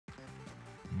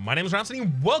My name is Rhapsody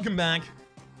and welcome back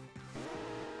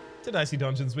to Dicey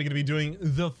Dungeons. We're going to be doing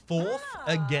the fourth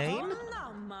again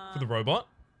for the robot,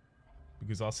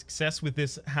 because our success with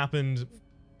this happened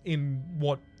in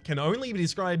what can only be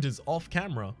described as off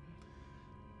camera.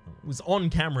 It was on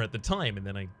camera at the time, and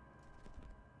then I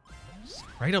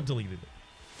straight up deleted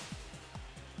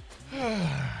it.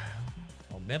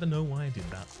 I'll never know why I did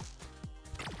that.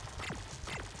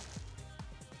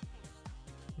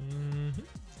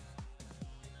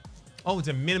 Oh, it's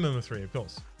a minimum of 3, of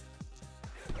course.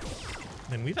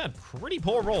 And we've had pretty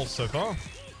poor rolls so far.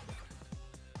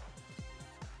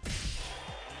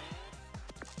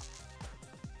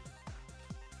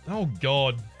 Oh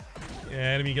god. Yeah,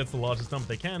 enemy gets the largest number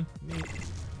they can. Neat.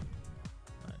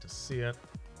 I just see it.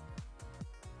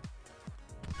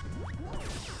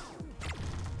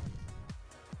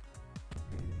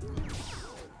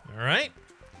 Alright.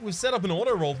 We've set up an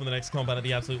auto roll for the next combat at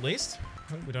the absolute least.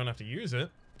 Hope we don't have to use it.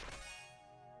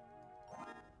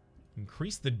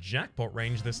 Increase the jackpot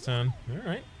range this turn.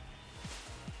 Alright.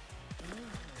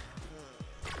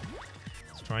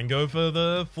 Let's try and go for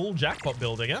the full jackpot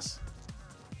build, I guess.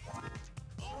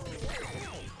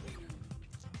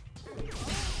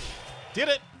 Did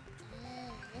it!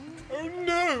 Oh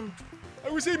no! I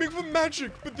was aiming for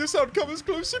magic, but this outcome is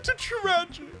closer to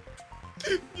tragic.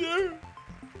 No!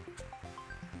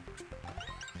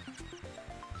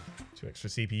 2 extra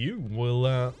CPU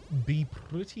will be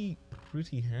pretty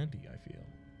handy, I feel.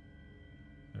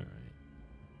 Alright.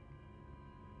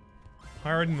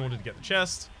 Pirate in order to get the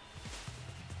chest.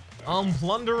 I'm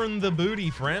plundering the booty,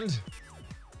 friend.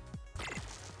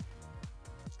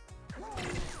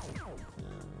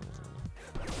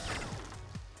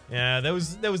 Yeah, there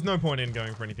was no point in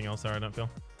going for anything else there, I don't feel.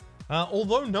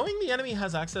 Although, knowing the enemy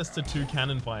has access to 2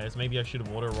 cannon fires, maybe I should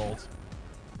have auto-rolled.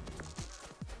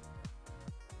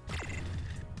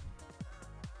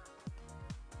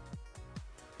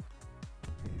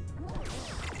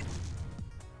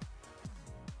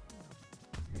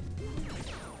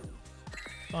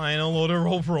 Fine, I'll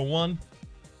auto-roll for a 1.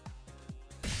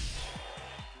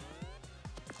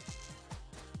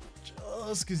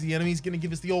 Just because the enemy's going to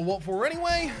give us the old what for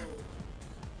anyway.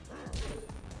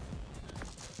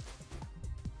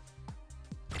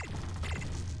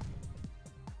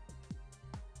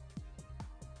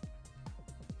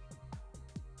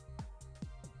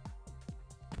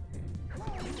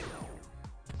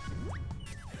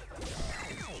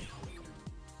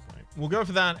 We'll go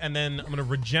for that, and then I'm going to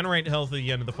regenerate health at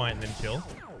the end of the fight and then kill.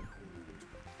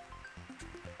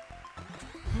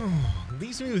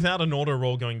 Leaves me without an auto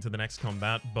roll going to the next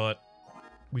combat, but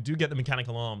we do get the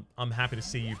mechanical arm. I'm happy to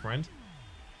see you, friend.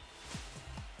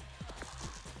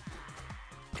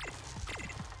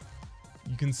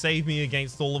 You can save me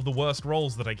against all of the worst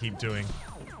rolls that I keep doing.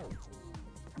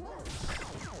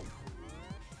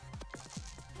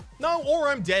 No, or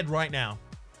I'm dead right now.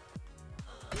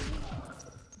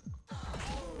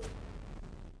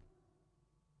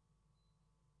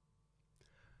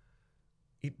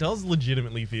 It does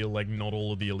legitimately feel like not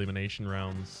all of the elimination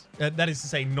rounds, that is to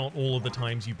say, not all of the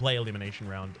times you play elimination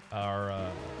round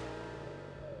are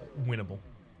winnable.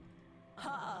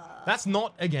 That's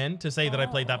not, again, to say that I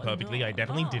played that perfectly. I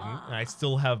definitely didn't. I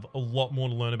still have a lot more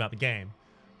to learn about the game.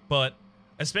 But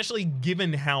especially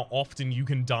given how often you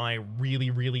can die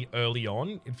really, really early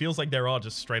on, it feels like there are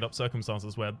just straight up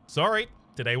circumstances where, sorry,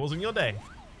 today wasn't your day.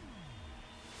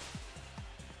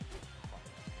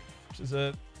 Which is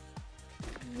a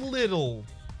little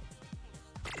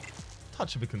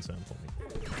touch of a concern for me.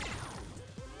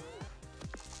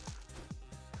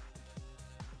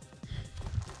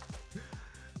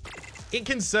 It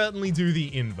can certainly do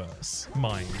the inverse,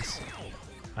 mind.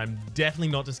 I'm definitely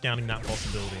not discounting that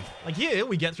possibility. Like here,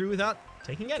 we get through without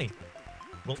taking any.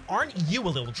 Well, aren't you a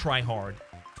little try-hard?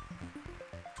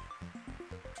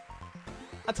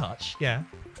 A touch, yeah.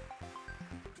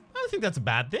 I don't think that's a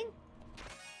bad thing.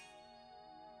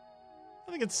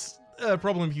 I think it's a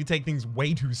problem if you take things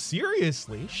way too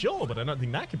seriously, sure, but I don't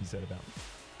think that could be said about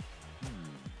it.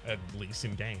 At least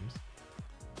in games.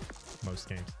 Most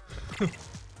games.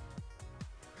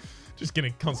 Just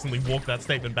gonna constantly walk that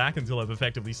statement back until I've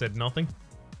effectively said nothing.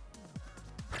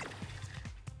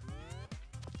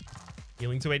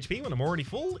 Healing 2 HP when I'm already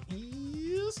full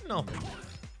is nothing.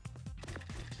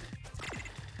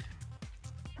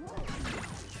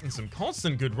 And some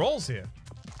constant good rolls here.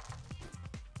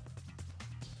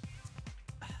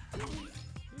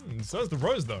 So's the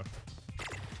rose, though.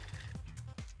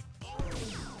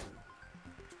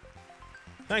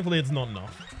 Thankfully, it's not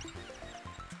enough.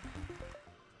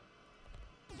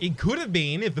 It could have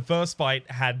been if the first fight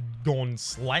had gone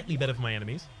slightly better for my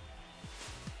enemies.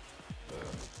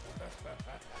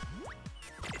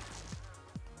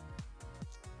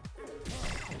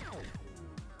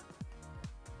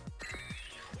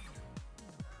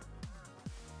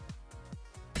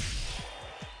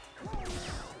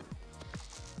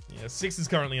 Yeah, 6 is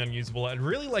currently unusable. I'd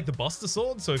really like the Buster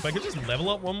Sword, so if I could just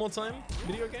level up one more time,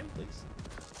 video game, please.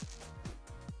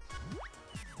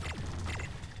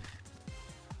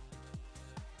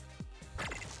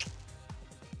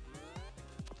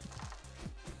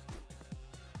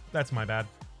 That's my bad.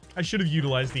 I should have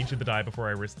utilized each of the die before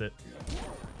I risked it.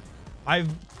 I've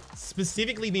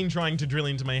specifically been trying to drill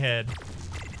into my head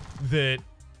that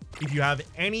if you have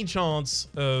any chance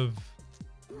of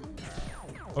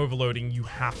overloading, you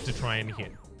have to try and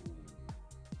hit.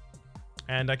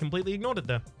 And I completely ignored it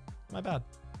there. My bad.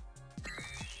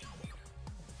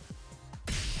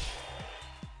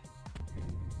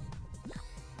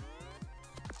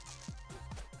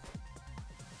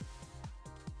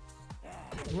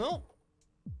 Well,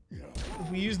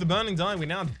 if we use the burning die, we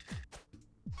now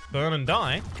burn and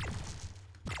die.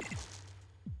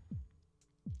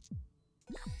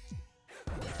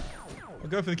 I'll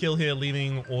go for the kill here,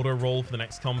 leaving auto roll for the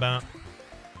next combat.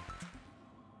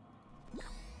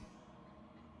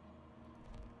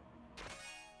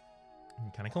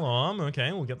 Mechanical arm.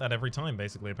 Okay, we'll get that every time,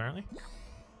 basically, apparently.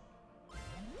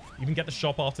 Even get the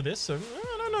shop after this, so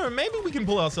I don't know. Maybe we can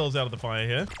pull ourselves out of the fire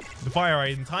here. The fire I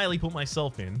entirely put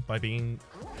myself in by being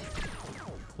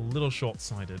a little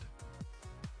short-sighted.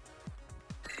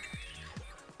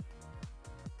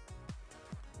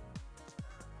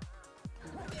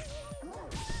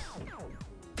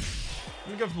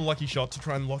 I'm gonna go for the lucky shot to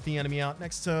try and lock the enemy out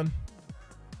next turn.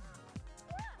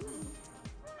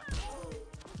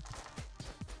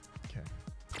 Okay.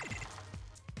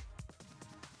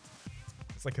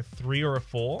 It's like a 3 or a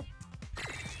 4.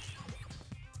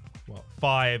 Well,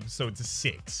 5, so it's a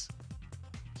 6.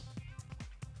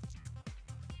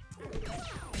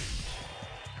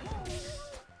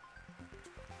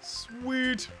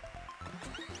 Sweet.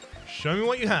 Show me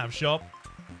what you have, shop.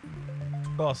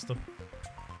 Buster.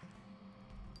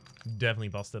 Definitely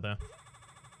Buster there.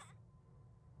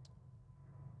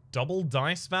 Double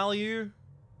dice value?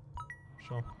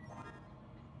 Sure.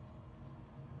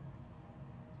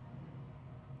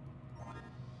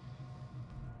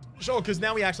 Sure, because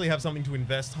now we actually have something to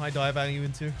invest high die value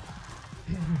into.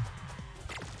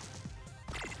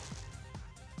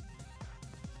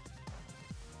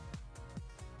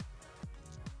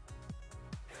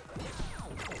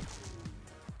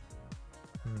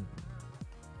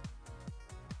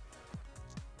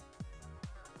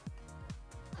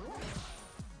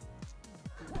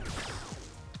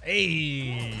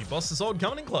 Hey, Buster Sword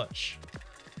coming in clutch.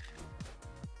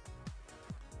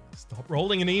 Stop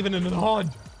rolling an even and an odd,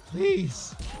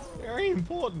 please. Very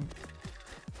important.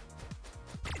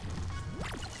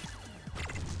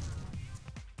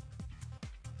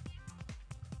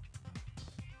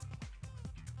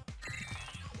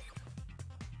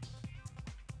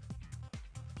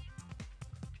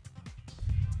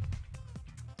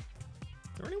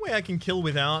 Is there any way I can kill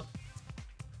without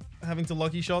having to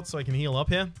lucky shot so I can heal up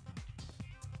here?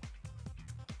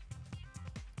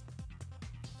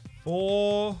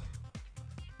 4,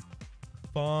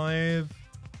 5,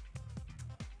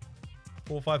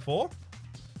 4, 5, 4.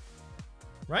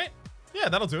 Right? Yeah,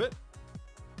 that'll do it.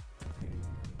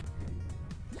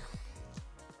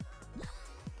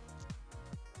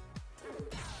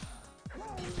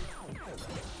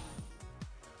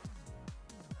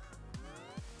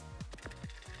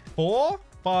 Four,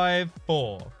 5,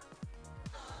 4.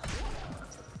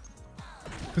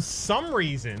 For some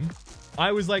reason,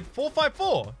 I was like 4, 5,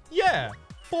 4. Yeah,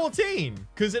 14,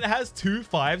 because it has 2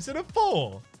 5s and a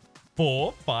 4.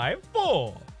 4, 5,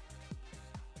 4.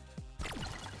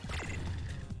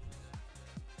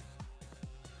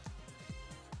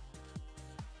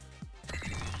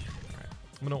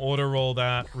 I'm gonna auto roll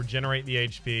that, regenerate the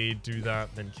HP, do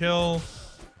that, then kill.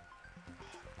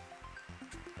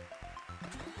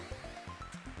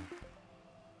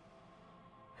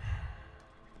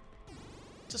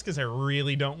 Just because I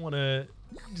really don't want to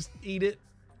just eat it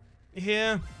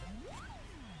here.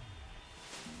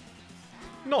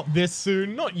 Not this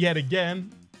soon, not yet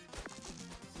again.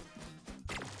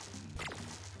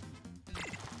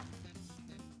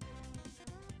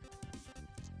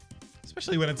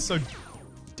 Especially when it's so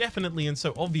definitely and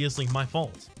so obviously my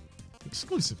fault.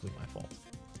 Exclusively my fault.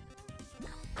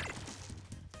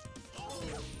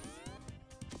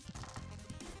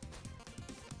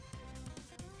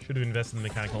 Should have invested in the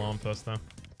mechanical arm first, though.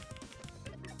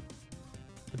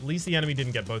 At least the enemy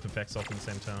didn't get both effects off in the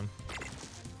same turn.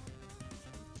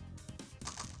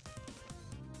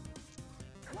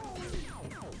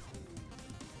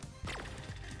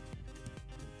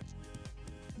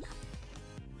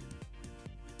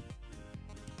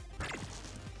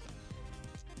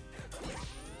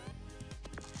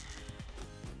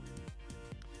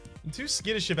 I'm too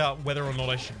skittish about whether or not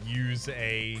I should use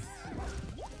a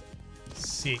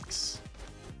 6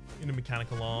 in a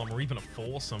mechanical arm, or even a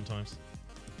 4 sometimes.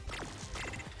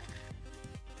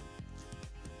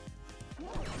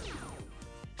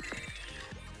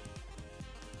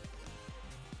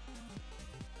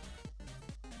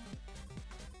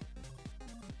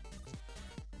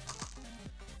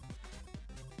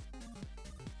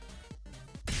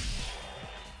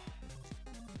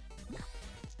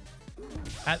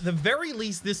 At the very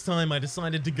least this time, I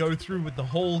decided to go through with the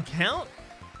whole count.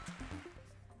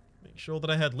 Make sure that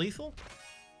I had lethal.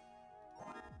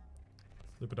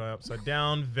 Flip a die upside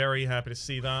down. Very happy to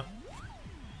see that.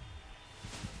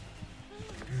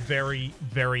 Very,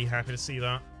 very happy to see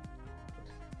that.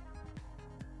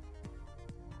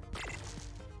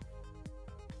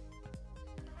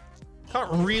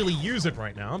 Can't really use it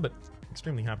right now, but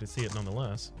extremely happy to see it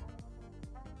nonetheless.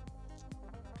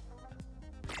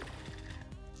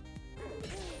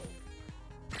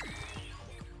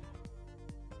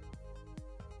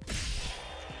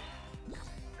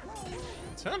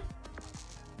 Turn.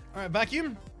 All right,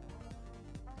 vacuum.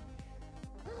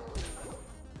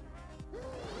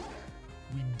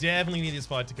 We definitely need this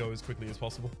fight to go as quickly as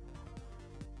possible.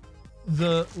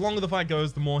 The longer the fight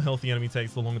goes, the more health the enemy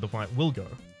takes, the longer the fight will go.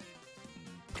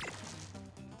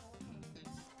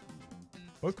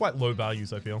 Both quite low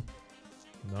values, I feel.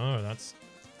 No, that's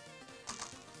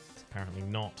apparently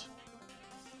not.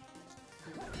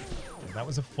 Yeah, that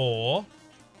was a 4.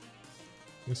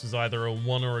 This was either a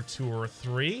 1 or a 2 or a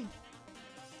 3.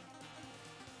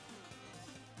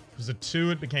 It was a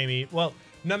 2, it became even. Well,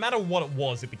 no matter what it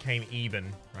was, it became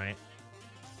even, right?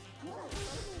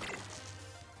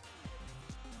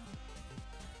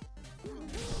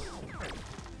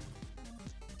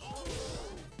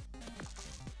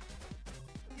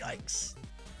 Yikes.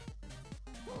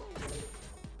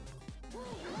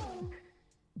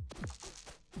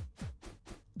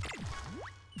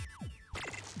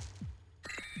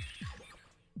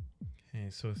 Okay,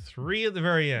 so 3 at the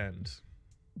very end.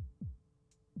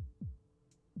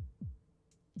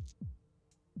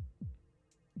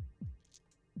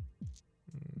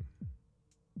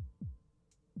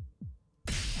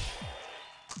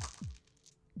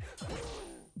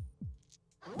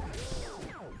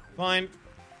 Fine.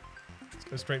 Let's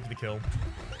go straight for the kill.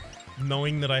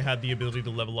 Knowing that I had the ability to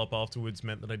level up afterwards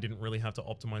meant that I didn't really have to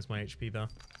optimize my HP there.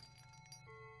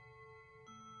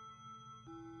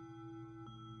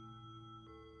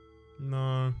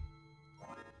 No.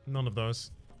 None of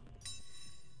those.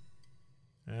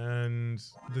 And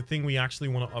the thing we actually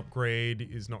want to upgrade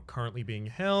is not currently being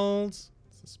held. It's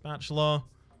a spatula.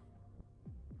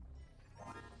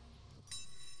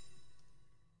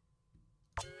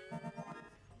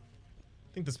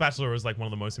 I think the spatula is like one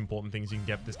of the most important things you can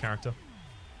get with this character.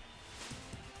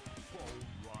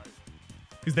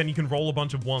 Because then you can roll a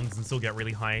bunch of 1s and still get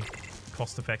really high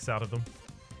cost effects out of them.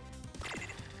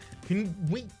 Can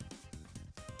we...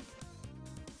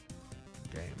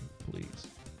 Game, please.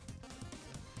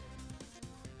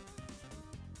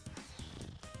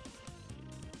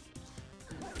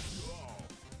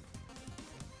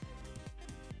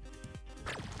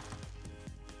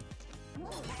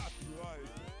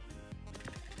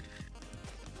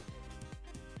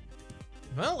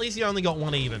 Well, at least you only got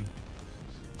 1 even.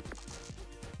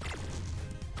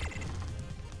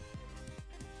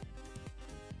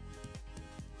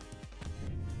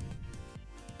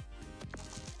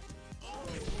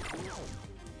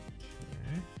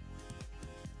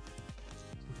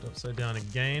 Upside down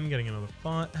again, getting another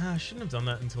 5. I shouldn't have done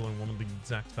that until I wanted the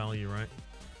exact value, right?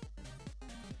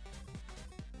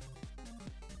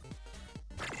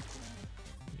 Yeah.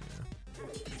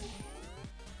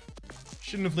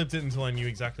 Shouldn't have flipped it until I knew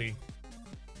exactly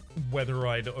whether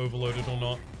I'd overloaded or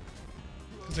not.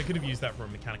 Because I could have used that for a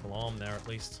mechanical arm there, at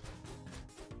least.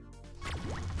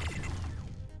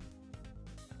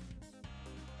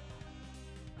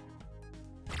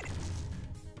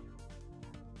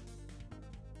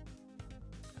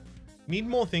 Need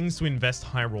more things to invest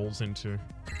high rolls into.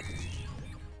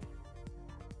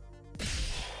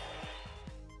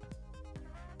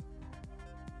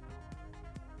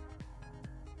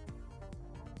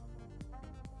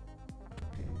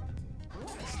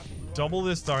 Double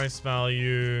this dice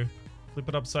value. Flip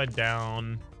it upside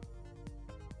down.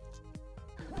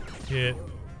 Hit.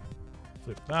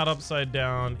 Flip that upside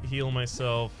down. Heal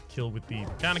myself. Kill with the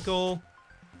mechanical.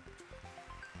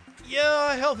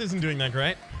 Yeah, health isn't doing that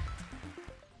great.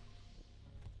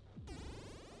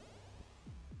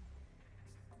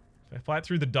 If I fight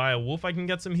through the dire wolf, I can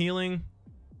get some healing.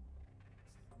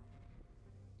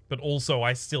 But also,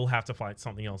 I still have to fight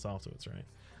something else afterwards, right?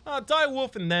 Die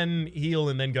Wolf and then heal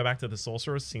and then go back to the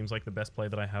Sorceress seems like the best play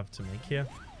that I have to make here.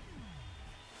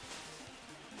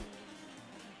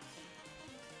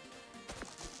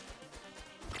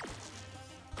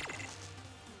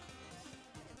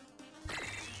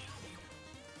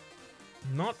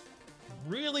 Not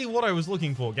really what I was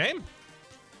looking for, game.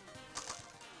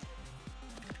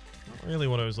 Not really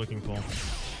what I was looking for.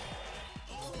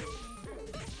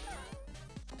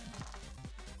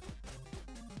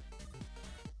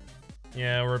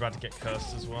 Yeah, we're about to get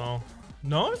cursed as well.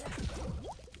 No?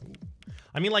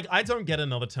 I mean, like, I don't get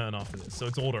another turn after this, so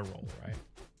it's auto roll, right?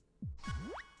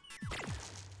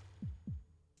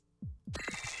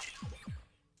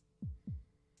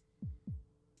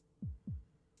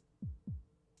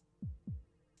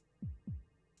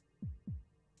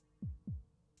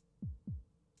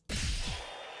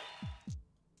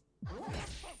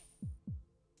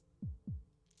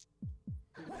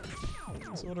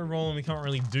 It's auto roll and we can't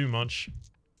really do much.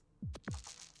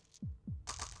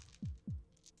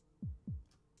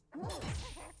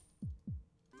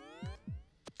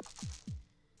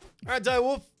 Alright,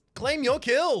 Direwolf, claim your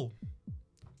kill!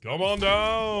 Come on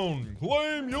down!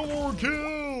 Claim your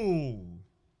kill!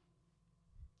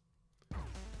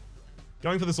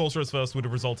 Going for the Sorceress first would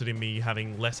have resulted in me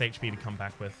having less HP to come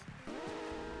back with.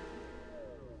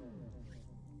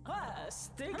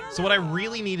 So what I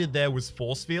really needed there was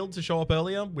Force Field to show up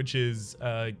earlier, which is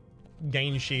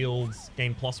gain shields,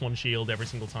 gain +1 shield every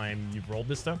single time you've rolled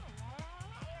this stuff.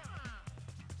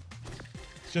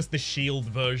 It's just the shield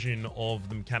version of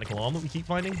the mechanical arm that we keep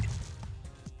finding.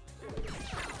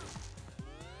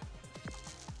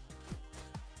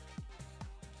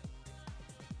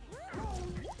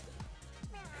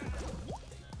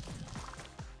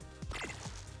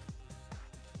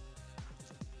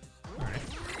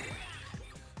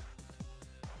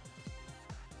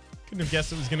 Couldn't have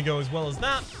guessed it was going to go as well as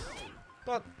that,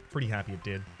 but pretty happy it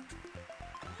did.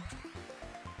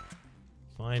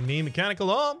 Find me mechanical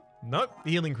arm. Nope,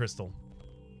 healing crystal.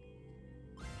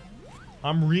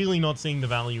 I'm really not seeing the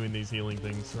value in these healing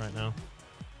things right now.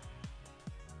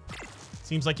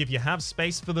 Seems like if you have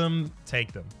space for them,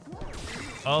 take them.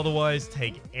 Otherwise,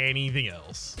 take anything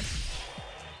else.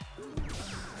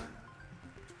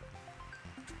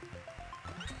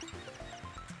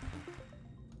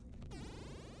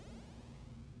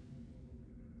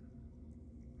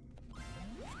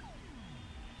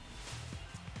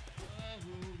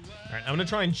 Alright, I'm gonna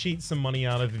try and cheat some money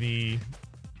out of the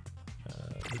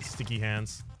sticky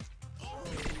hands.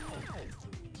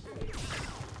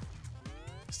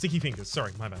 Sticky fingers,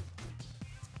 sorry, my bad.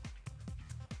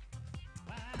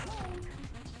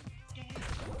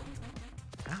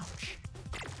 Ouch.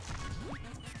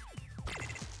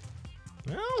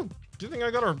 Well, do you think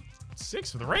I got a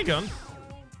 6 for the ray gun?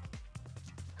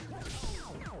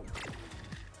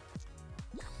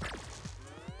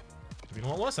 Could be a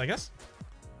lot worse, I guess.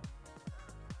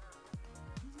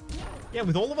 Yeah,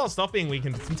 with all of our stuff being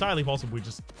weakened, it's entirely possible we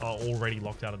just are already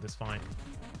locked out of this fight.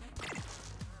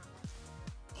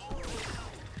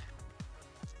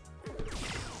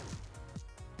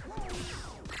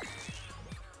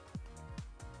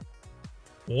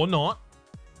 Or not.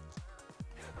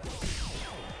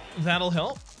 That'll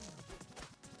help.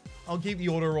 I'll keep the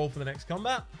auto roll for the next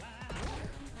combat.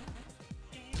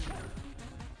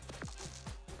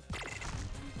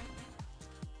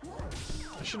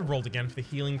 I should have rolled again for the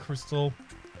healing crystal.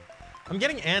 I'm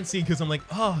getting antsy because I'm like,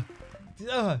 oh,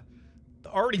 I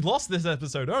already lost this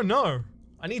episode. Oh no,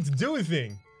 I need to do a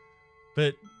thing.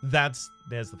 But there's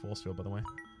the force field, by the way.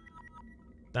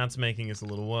 That's making us a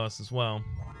little worse as well.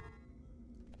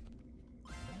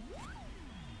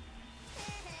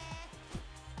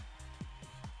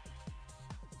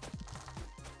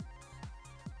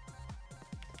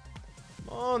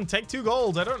 Come on, take 2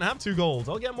 gold. I don't have 2 gold.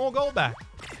 I'll get more gold back.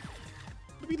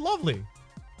 It'd be lovely.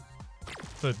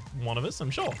 For one of us, I'm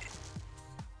sure.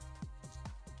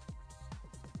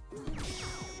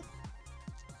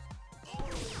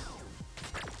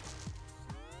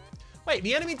 Wait,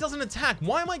 the enemy doesn't attack.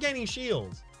 Why am I gaining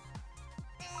shield?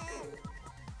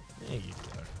 There you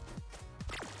go.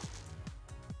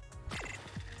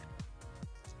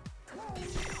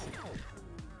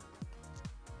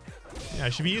 Yeah, I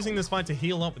should be using this fight to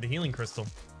heal up with the healing crystal.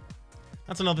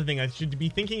 That's another thing. I should be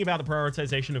thinking about the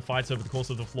prioritization of fights over the course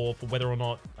of the floor for whether or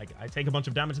not, like, I take a bunch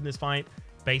of damage in this fight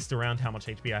based around how much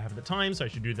HP I have at the time, so I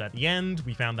should do that at the end.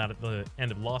 We found that at the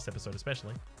end of the last episode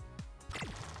especially.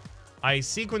 I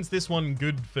sequenced this one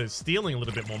good for stealing a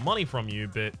little bit more money from you,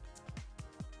 but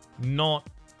not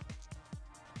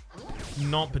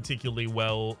particularly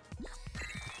well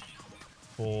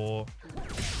for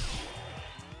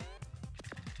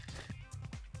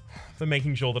for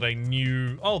making sure that I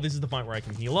knew, oh, this is the fight where I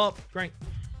can heal up. Great.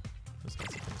 Those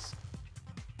kinds of things.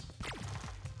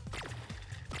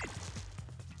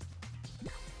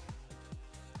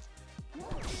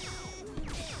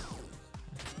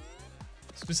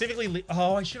 Specifically,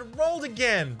 oh, I should have rolled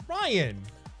again. Ryan.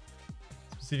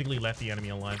 Specifically left the enemy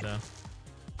alive there.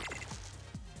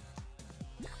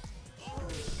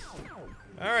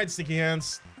 All right, Sticky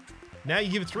Hands. Now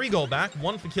you give it 3 gold back.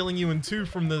 1 for killing you and 2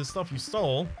 from the stuff you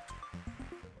stole.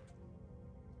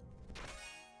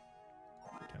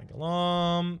 Mechanical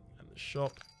arm. And the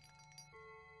shop.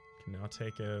 Can now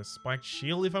take a spiked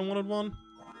shield if I wanted one.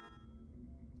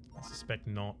 I suspect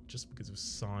not, just because of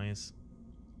size.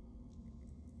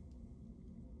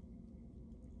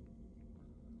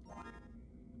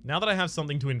 Now that I have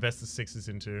something to invest the 6s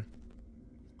into,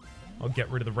 I'll get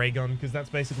rid of the ray gun, because that's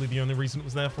basically the only reason it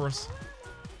was there for us.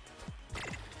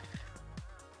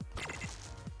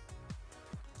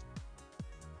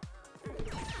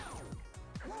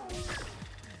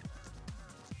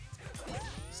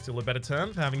 Still a better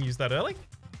turn for having used that early.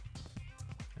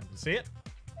 Happy to see it.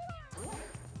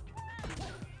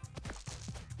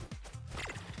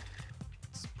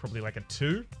 It's probably like a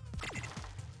 2.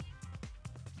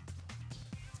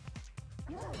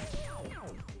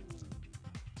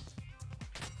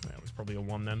 Probably a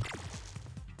 1 then.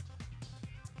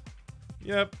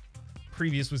 Yep.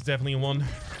 Previous was definitely a 1.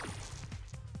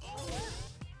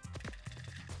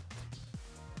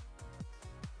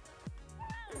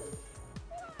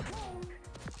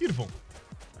 Beautiful.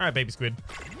 Alright, baby squid.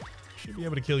 Should be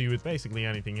able to kill you with basically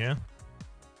anything here.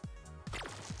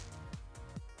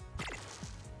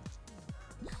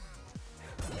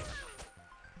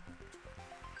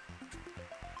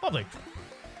 Lovely.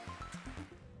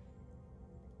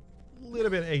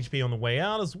 Little bit of HP on the way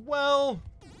out as well.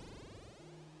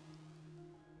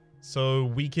 So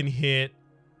we can hit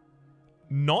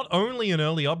not only an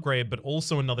early upgrade, but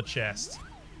also another chest.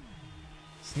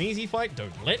 Sneezy fight,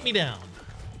 don't let me down.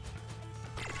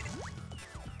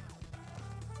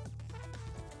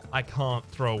 I can't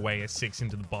throw away a 6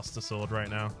 into the Buster Sword right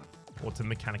now. Or to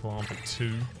Mechanical Arm for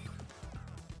 2.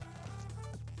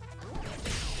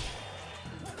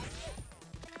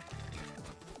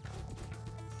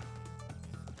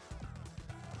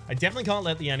 I definitely can't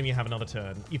let the enemy have another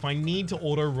turn. If I need to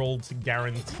auto-roll to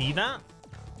guarantee that,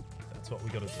 that's what we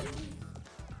gotta do.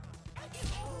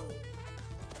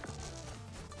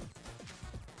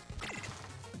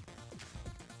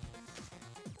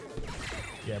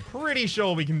 Yeah, pretty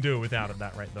sure we can do it without it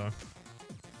that rate, though.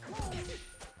 So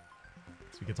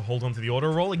we get to hold on to the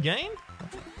auto-roll again.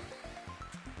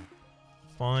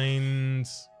 Find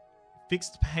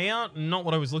fixed payout, not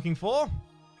what I was looking for.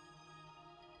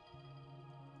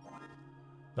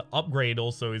 The upgrade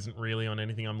also isn't really on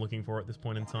anything I'm looking for at this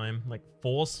point in time. Like,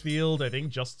 Force Field, I think,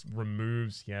 just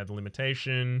removes, yeah, the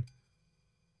limitation.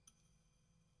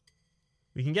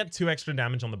 We can get 2 extra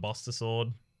damage on the Buster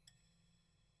Sword.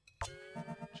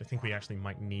 Which I think we actually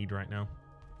might need right now.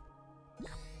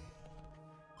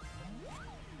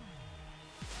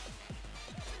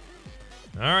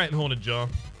 Alright, Horned Jaw.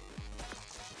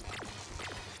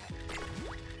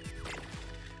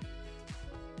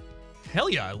 Hell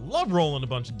yeah, I love rolling a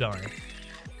bunch of die.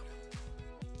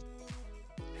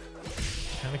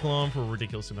 Mechanical Arm for a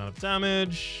ridiculous amount of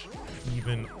damage.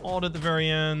 Even odd at the very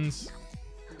end.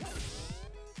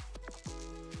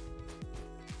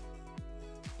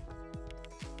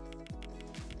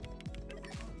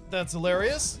 That's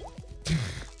hilarious.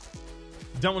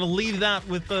 Don't want to leave that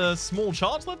with a small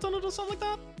charge left on it or something like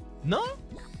that? No?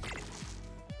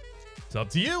 It's up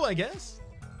to you, I guess.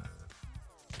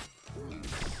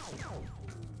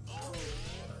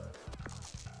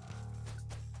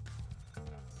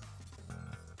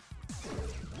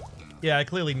 Yeah, I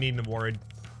clearly needn't have worried.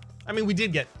 I mean, we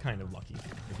did get kind of lucky.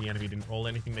 If the enemy didn't roll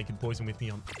anything they could poison with me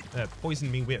on,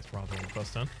 poison me with rather on the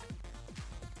first turn.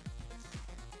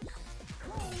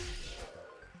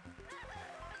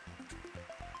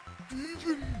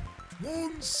 Even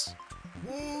once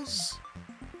was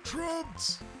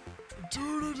trapped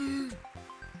eternity.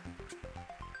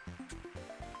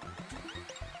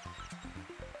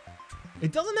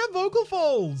 It doesn't have vocal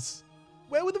folds.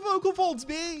 Where would the vocal folds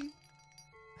be?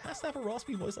 Has to have a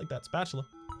raspy voice like that. Spatula.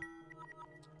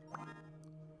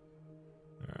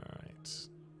 Alright.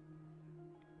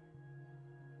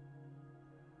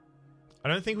 I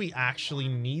don't think we actually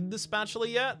need the spatula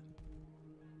yet.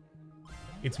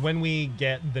 It's when we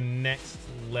get the next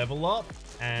level up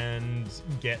and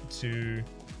get to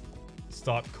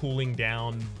start cooling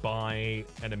down by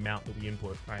an amount that we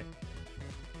input, right?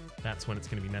 That's when it's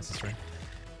going to be necessary.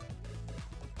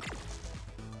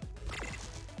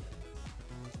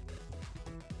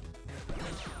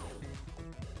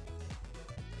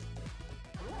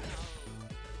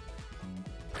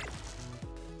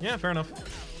 Yeah, fair enough.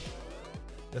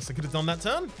 Guess I could have done that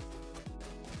turn.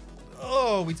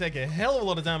 Oh, we take a hell of a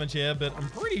lot of damage here, but I'm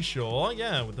pretty sure,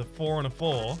 yeah, with the 4 and a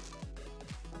 4,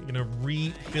 we're gonna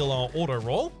refill our auto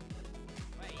roll.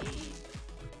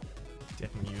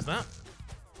 Definitely use that.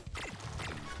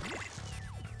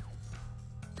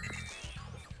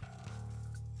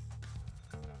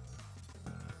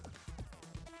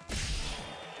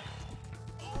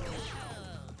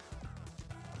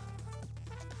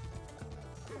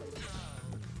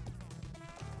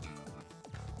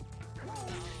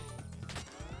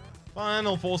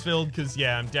 Final force field, because,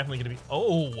 yeah, I'm definitely going to be...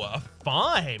 Oh, a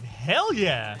 5. Hell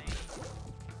yeah.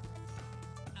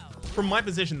 From my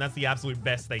position, that's the absolute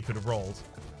best they could have rolled.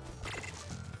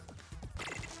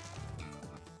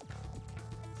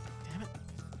 Damn it.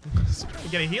 Just trying to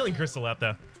get a healing crystal out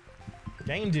there. The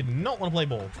game did not want to play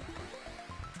ball. A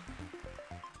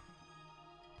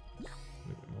little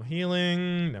bit more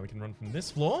healing. Now we can run from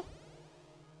this floor.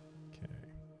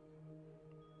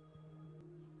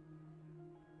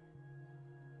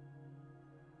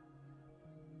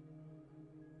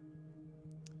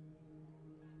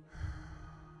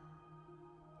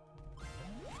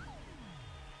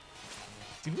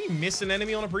 Did we miss an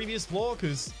enemy on a previous floor?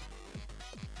 Because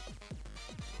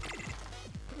I could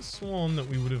have sworn that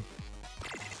we would have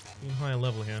been higher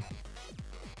level here.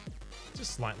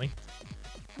 Just slightly.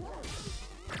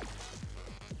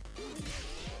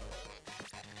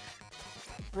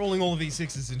 Rolling all of these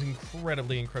 6s is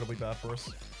incredibly bad for us.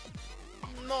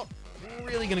 Not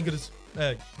really going to get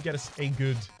us a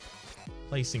good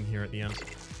placing here at the end.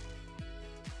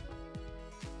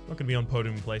 Not going to be on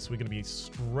podium place. We're going to be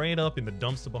straight up in the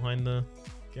dumpster behind the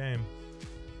game.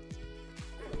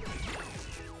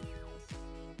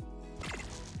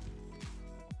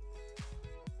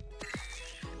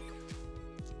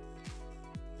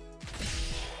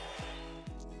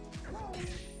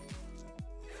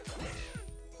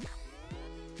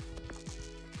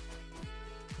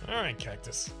 All right,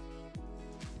 cactus.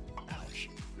 Ouch.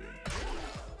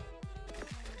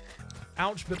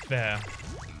 Ouch, but fair.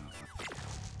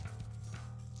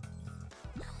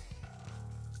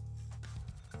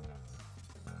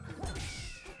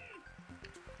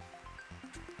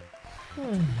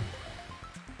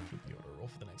 Keep the order roll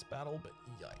for the next battle, but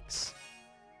yikes.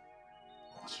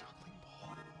 Juggling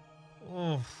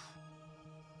ball.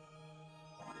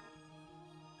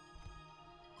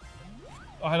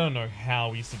 I don't know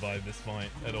how we survived this fight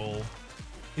at all.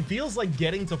 It feels like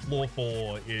getting to floor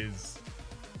 4 is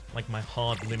like my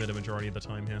hard limit a majority of the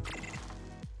time here.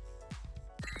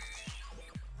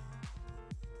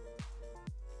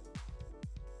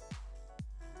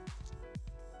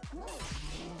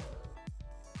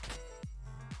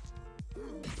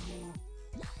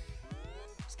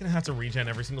 Gonna have to regen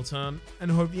every single turn and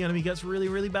hope the enemy gets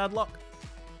really bad luck.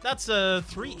 That's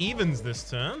 3 evens this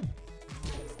turn.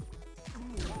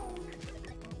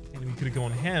 Enemy could have gone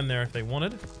ham there if they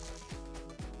wanted.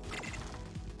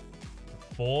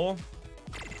 4.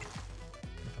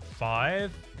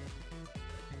 5.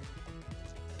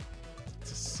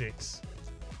 It's a 6.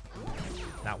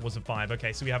 That was a 5.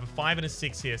 Okay, so we have a 5 and a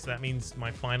 6 here, so that means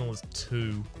my final is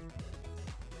 2.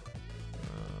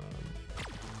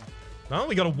 Oh,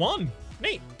 we got a 1.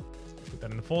 Neat. Put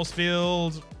that in the force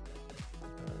field.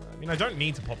 I mean, I don't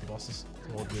need to pop the bosses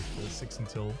with the 6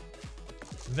 until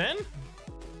then.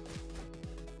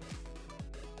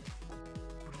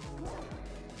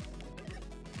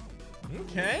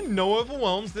 Okay, no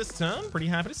overwhelms this turn. Pretty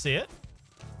happy to see it.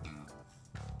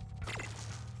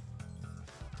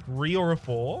 3 or a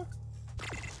 4.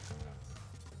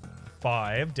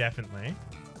 5, definitely.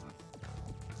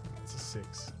 That's a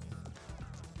 6.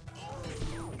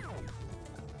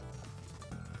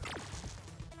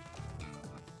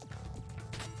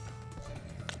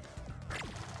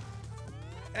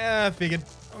 Figured.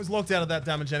 I was locked out of that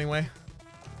damage anyway.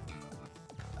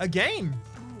 Again,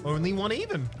 only 1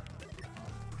 even.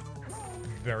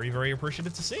 Very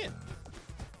appreciative to see it.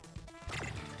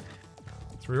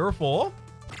 3 or a 4.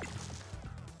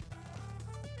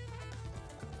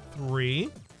 3.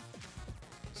 This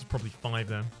is probably 5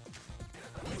 then.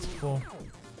 That's 4.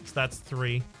 So that's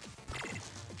 3.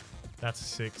 That's a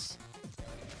 6.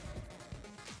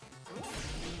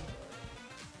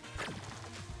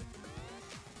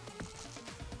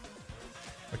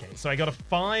 Okay, so I got a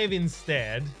 5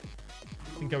 instead.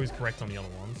 I think I was correct on the other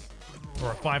ones.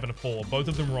 Or a 5 and a 4. Both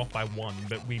of them were off by 1,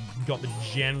 but we got the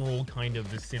general kind of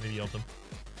vicinity of them.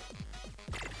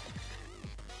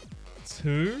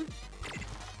 2.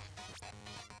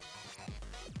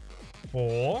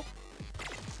 4.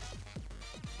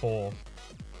 4.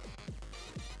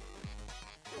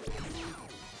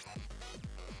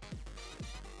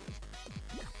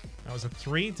 was a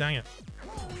 3? Dang it.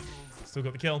 Still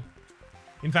got the kill.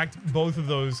 In fact, both of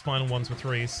those final ones were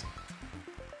 3s.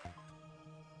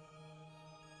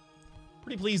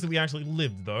 Pretty pleased that we actually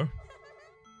lived, though.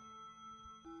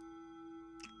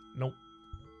 Nope.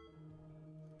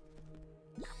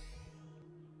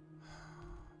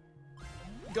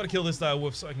 Gotta kill this dire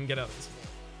wolf so I can get out of this.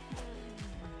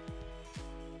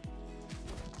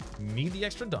 Need the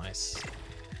extra dice.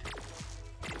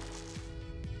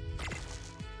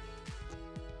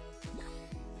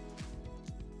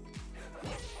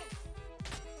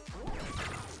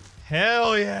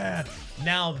 Hell yeah!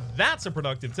 Now that's a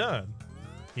productive turn.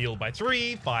 Heal by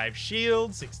 3, 5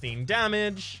 shield, 16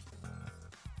 damage.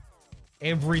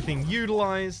 Everything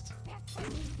utilized.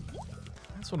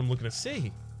 That's what I'm looking to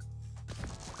see.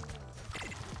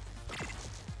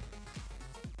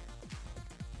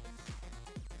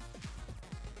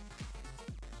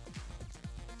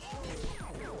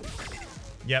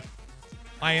 Yep.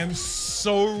 I am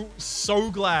so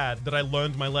glad that I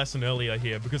learned my lesson earlier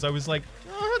here, because I was like,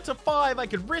 oh, to 5, I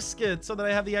could risk it so that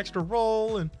I have the extra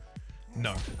roll, and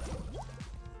no.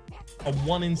 A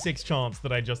 1 in 6 chance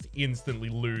that I just instantly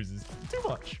lose is too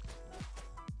much.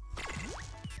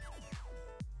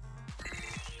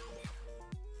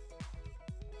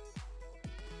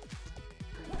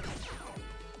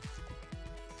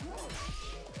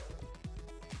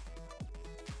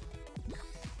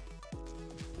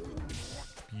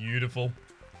 Beautiful.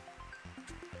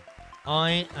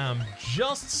 I am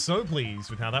just so pleased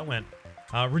with how that went.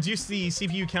 Reduce the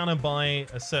CPU counter by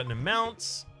a certain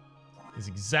amount is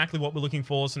exactly what we're looking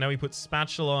for. So now we put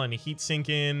spatula and a heat sink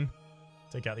in.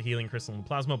 Take out the healing crystal and the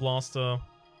plasma blaster.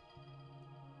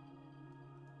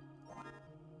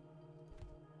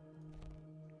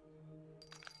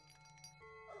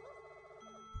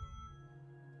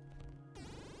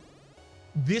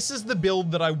 This is the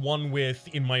build that I won with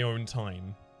in my own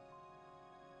time.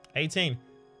 18.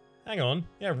 Hang on.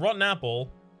 Yeah, rotten apple.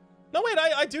 No, wait,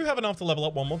 I do have enough to level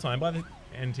up one more time by the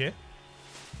end here.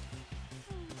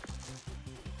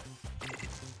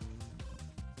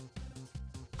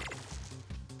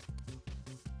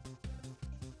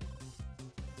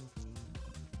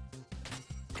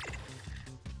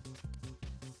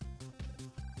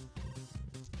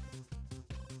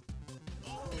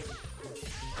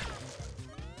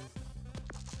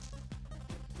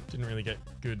 Didn't really get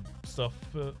good stuff.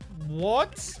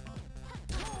 What?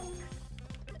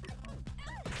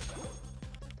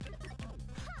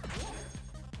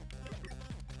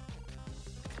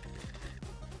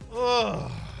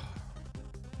 Ugh.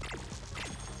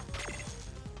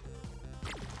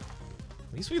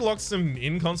 At least we locked some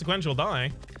inconsequential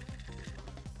die.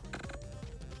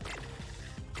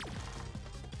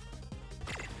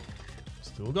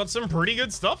 Still got some pretty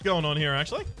good stuff going on here,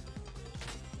 actually.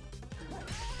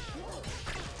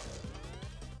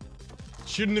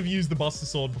 Shouldn't have used the Buster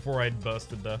Sword before I'd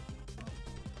bursted there.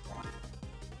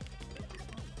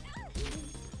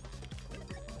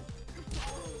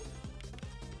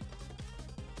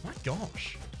 My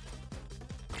gosh.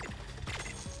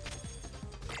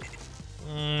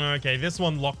 Okay, this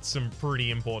one locked some pretty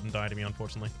important die to me,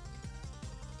 unfortunately.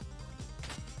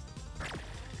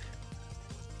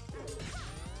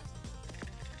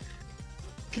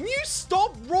 Can you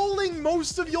stop rolling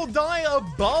most of your die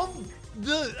above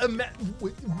the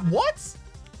what? 5s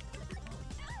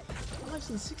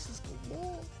and 6s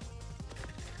galore.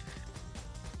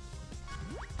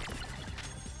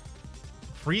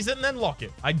 Freeze it and then lock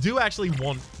it. I do actually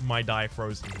want my die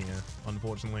frozen here,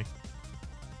 unfortunately.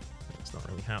 It's not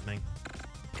really happening.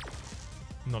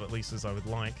 Not at least as I would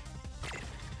like.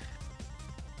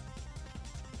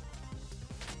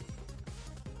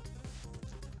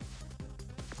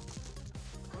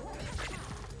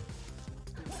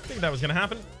 I think that was gonna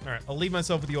happen. All right, I'll leave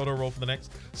myself with the auto roll for the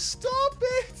next. Stop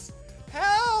it!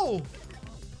 How?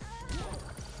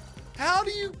 How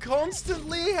do you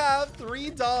constantly have 3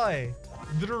 die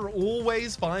that are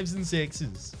always 5s and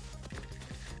 6s?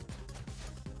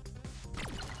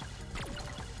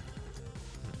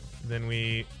 Then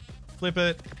we flip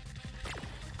it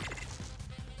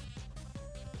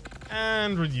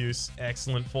and reduce.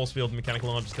 Excellent. Force field and mechanical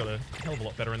arm just got a hell of a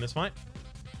lot better in this fight.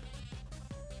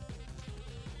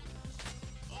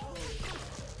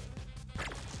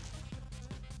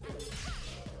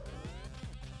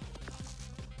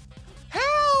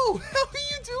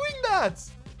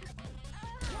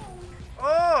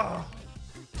 Oh!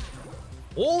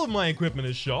 All of my equipment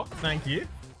is shot. Thank you.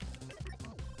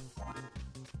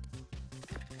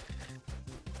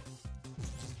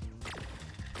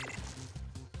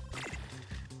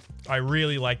 I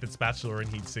really like that spatula and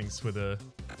heat sinks were the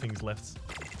things left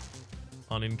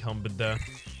unencumbered there.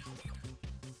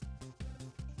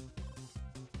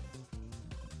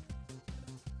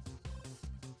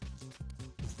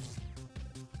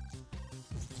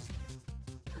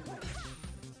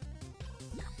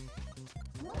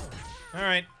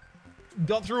 Alright.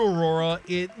 Got through Aurora.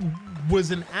 It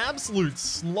was an absolute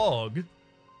slog.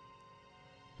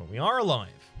 But we are alive.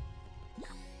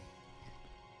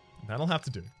 That'll have to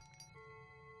do.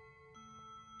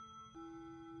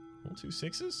 All 2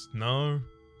 6s? No.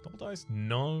 Double dice?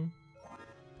 No.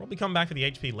 Probably come back for the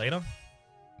HP later.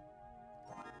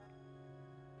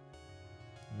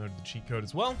 Noted the cheat code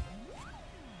as well.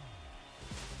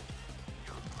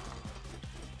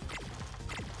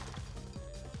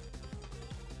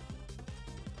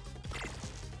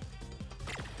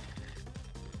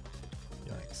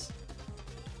 Yikes.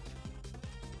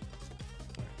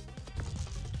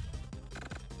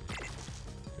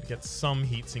 Gotta get some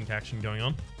heat sink action going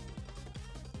on.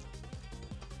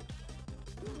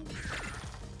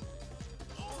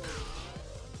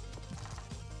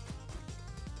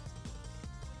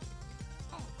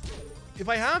 If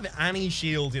I have any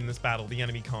shield in this battle, the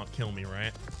enemy can't kill me,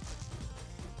 right?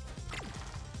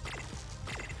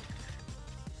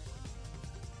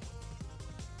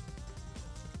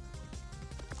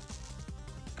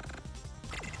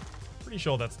 Pretty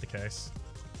sure that's the case.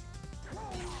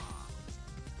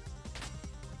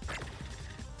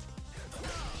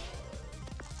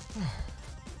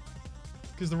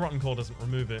 Because the Rotten Core doesn't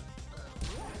remove it.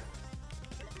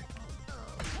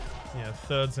 Yeah,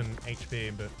 thirds and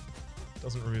HP, but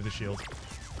doesn't remove the shield.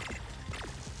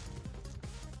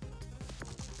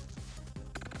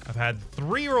 I've had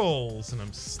 3 rolls and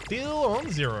I'm still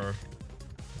on 0.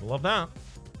 Love that.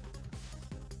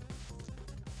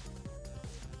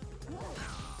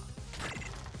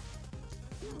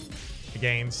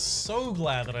 Again, so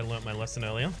glad that I learnt my lesson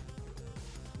earlier.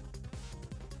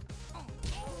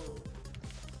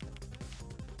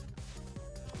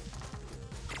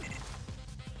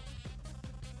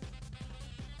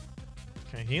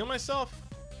 Can I heal myself?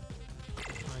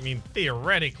 I mean,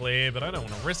 theoretically, but I don't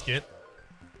want to risk it.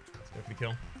 Let's go for the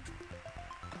kill.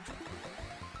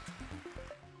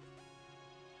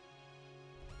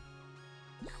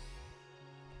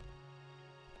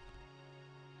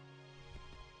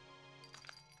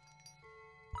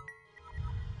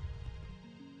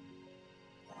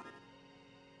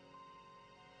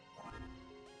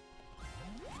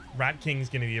 Rat King's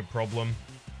gonna be a problem.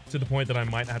 To the point that I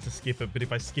might have to skip it, but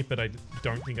if I skip it, I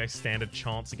don't think I stand a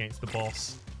chance against the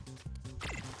boss.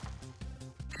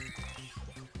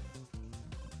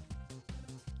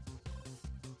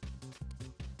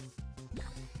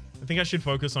 I think I should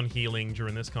focus on healing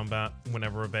during this combat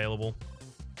whenever available.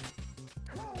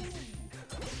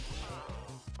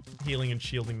 Healing and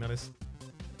shielding, that is.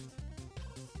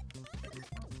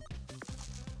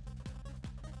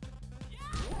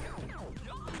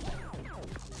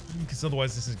 Because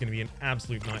otherwise this is going to be an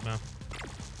absolute nightmare.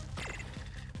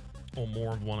 Or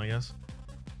more of one, I guess.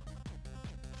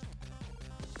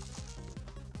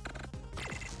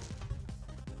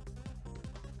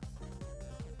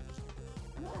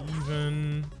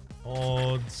 Even.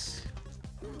 Odds.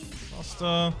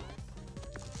 Faster.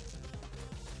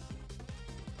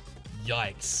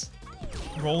 Yikes.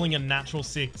 Rolling a natural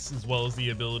 6 as well as the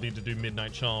ability to do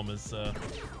Midnight Charm is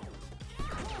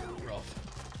rough.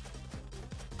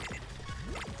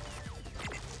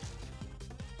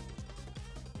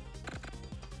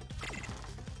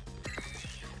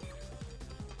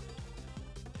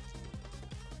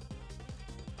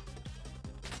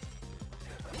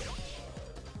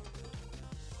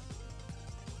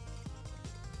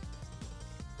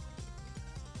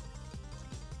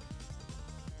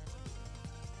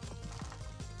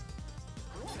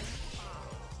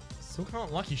 Still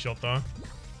can't lucky shot though.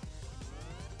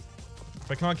 If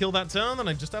I can't kill that turn, then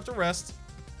I just have to rest.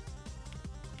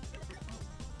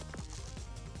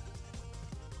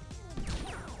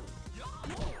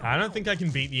 I don't think I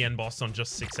can beat the end boss on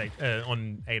just 8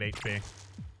 HP. I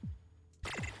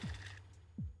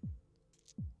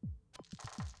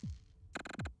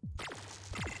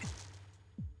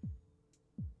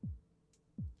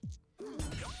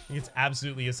think it's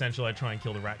absolutely essential I try and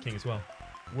kill the Rat King as well.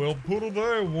 Well put it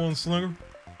there, One Slinger.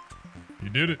 You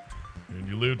did it, and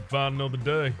you live to fight another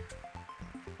day.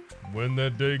 When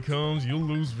that day comes, you'll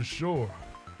lose for sure.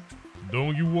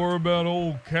 Don't you worry about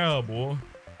old cowboy.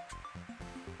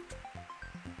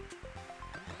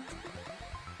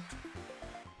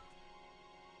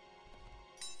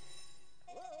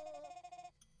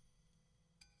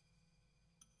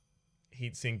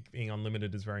 Heatsink being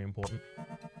unlimited is very important.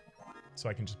 So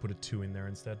I can just put a 2 in there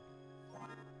instead.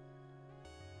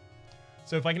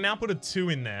 So if I can now put a 2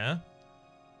 in there.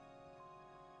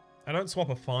 I don't swap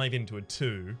a 5 into a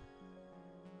 2.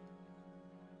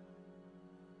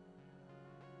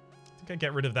 I think I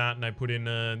get rid of that and I put in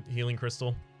a healing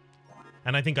crystal.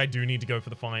 And I think I do need to go for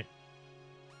the fight.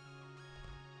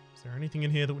 Is there anything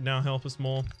in here that would now help us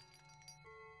more?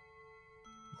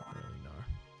 Not really, no.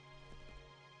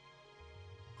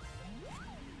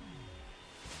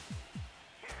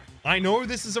 I know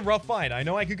this is a rough fight. I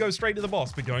know I could go straight to the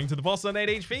boss, but going to the boss on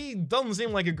 8 HP doesn't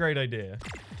seem like a great idea.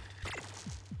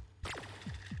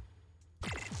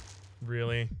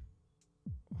 Really?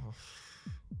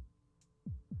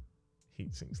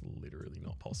 Heatsink's literally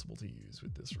not possible to use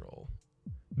with this roll.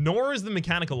 Nor is the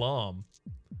mechanical arm.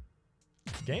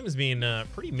 The game has been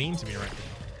pretty mean to me right now.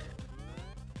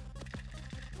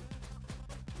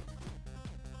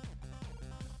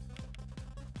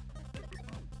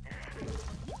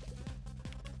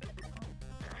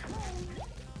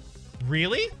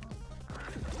 Really?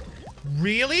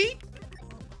 Really?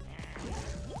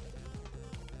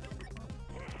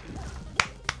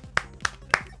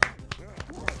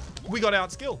 We got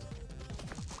outskilled.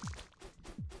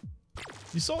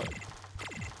 You saw it.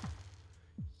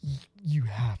 You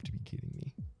have to be kidding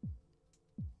me.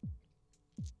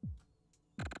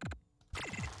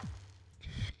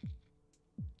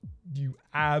 You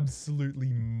absolutely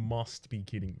must be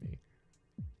kidding me.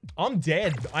 I'm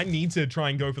dead. I need to try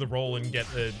and go for the roll and get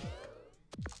the...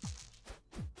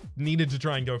 Needed to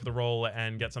try and go for the roll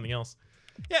and get something else.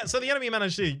 Yeah, so the enemy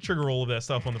managed to trigger all of their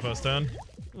stuff on the first turn.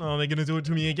 Oh, they're gonna do it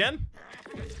to me again?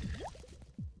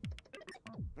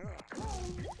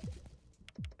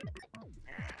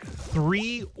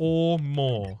 Three or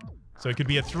more. So it could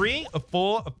be a 3, a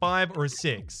 4, a 5, or a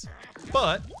 6.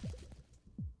 But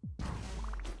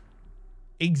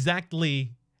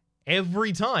exactly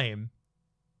every time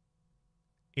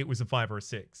it was a 5 or a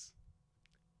 6.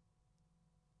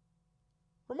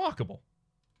 Remarkable.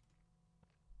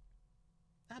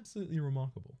 Absolutely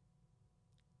remarkable.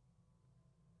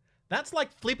 That's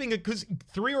like flipping it, because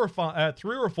 3 or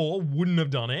 4 wouldn't have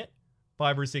done it.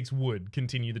 5 or 6 would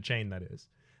continue the chain, that is.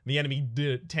 The enemy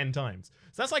did it 10 times.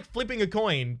 So that's like flipping a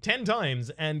coin 10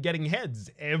 times and getting heads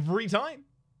every time.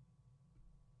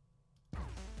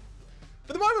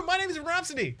 For the moment, my name is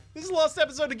Rhapsody. This is the last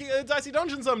episode of Dicey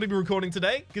Dungeons I'm going to be recording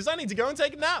today, because I need to go and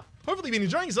take a nap. Hopefully you've been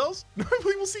enjoying yourselves, and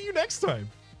hopefully we'll see you next time.